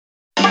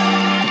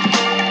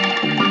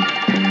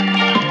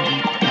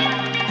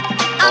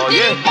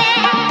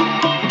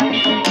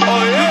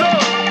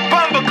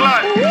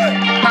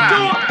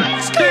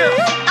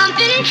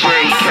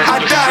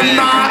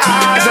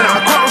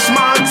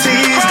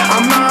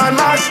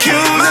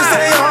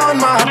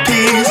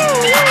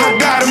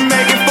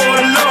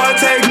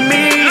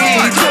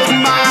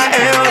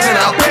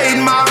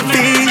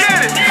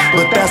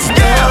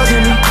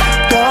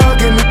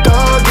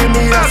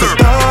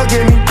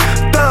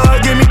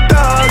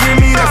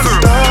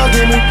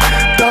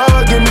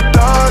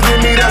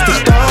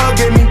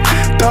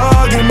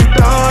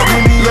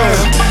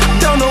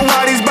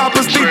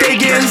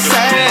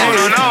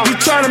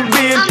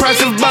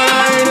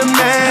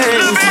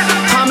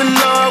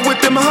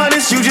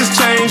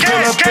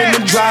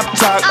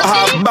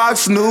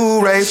box, new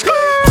race. 30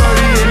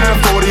 and that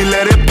 40,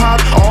 let it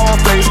pop, all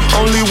face.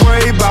 Only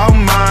worry about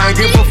mine,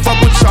 give a fuck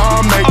what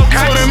y'all make.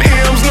 All them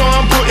M's know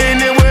I'm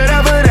putting in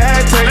whatever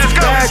that takes.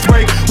 Back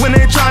break when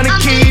they trying to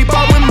keep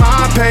up with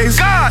my pace.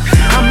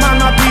 I'm on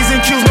my P's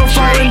and Q's, no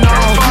falling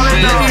off.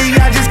 Lately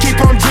I just keep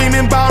on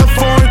dreaming about a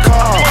foreign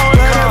car.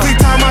 But every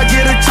time I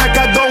get a check,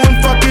 I go and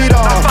fuck it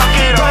off.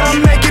 But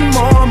I'm making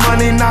more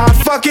money, not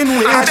fucking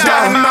with y'all. I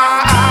dot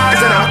my I's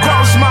and I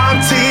cross my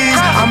T's.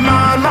 I'm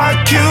on my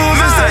Q's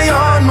and stay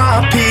on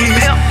my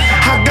P's.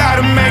 I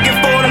gotta make it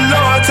for the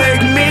Lord,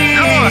 take me.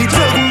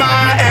 Took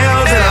my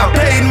L's and I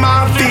paid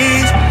my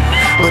fees.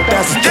 But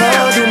that's a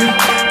thug in me,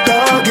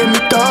 thug in me,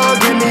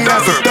 thug in me.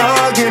 That's a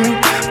thug in me,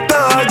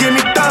 thug in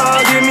me,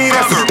 thug in me.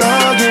 That's a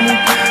thug in me,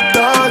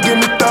 thug in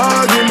me,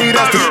 thug in me.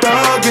 That's a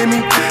thug in me,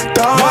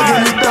 thug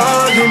in me,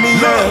 thug in me.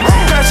 Yeah.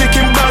 Pressure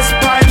can bust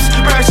pipes,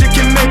 pressure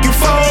can make you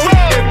fold.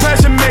 If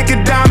pressure make a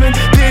diamond,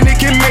 then it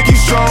can make you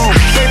strong.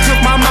 They took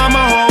my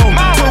mama home,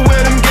 to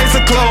where them gates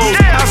are closed.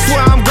 I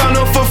swear I'm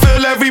gonna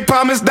fulfill every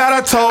promise that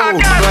I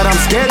told. But I'm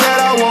scared that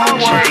I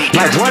won't.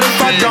 Like what if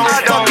I don't?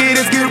 Fuck it,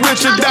 it's get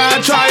rich or die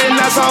trying,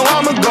 that's how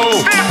I'ma go.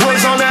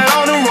 Was on that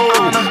on the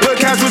road, but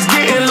cash was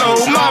getting low.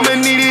 Mama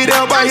needed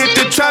help, I hit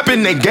the trap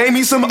and they gave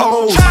me some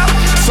O's.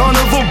 Son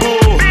of a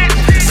bull,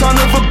 son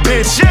of a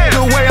bitch.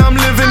 The way I'm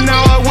living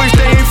now, I wish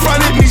they ain't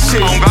fronted me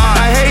shit.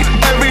 I hate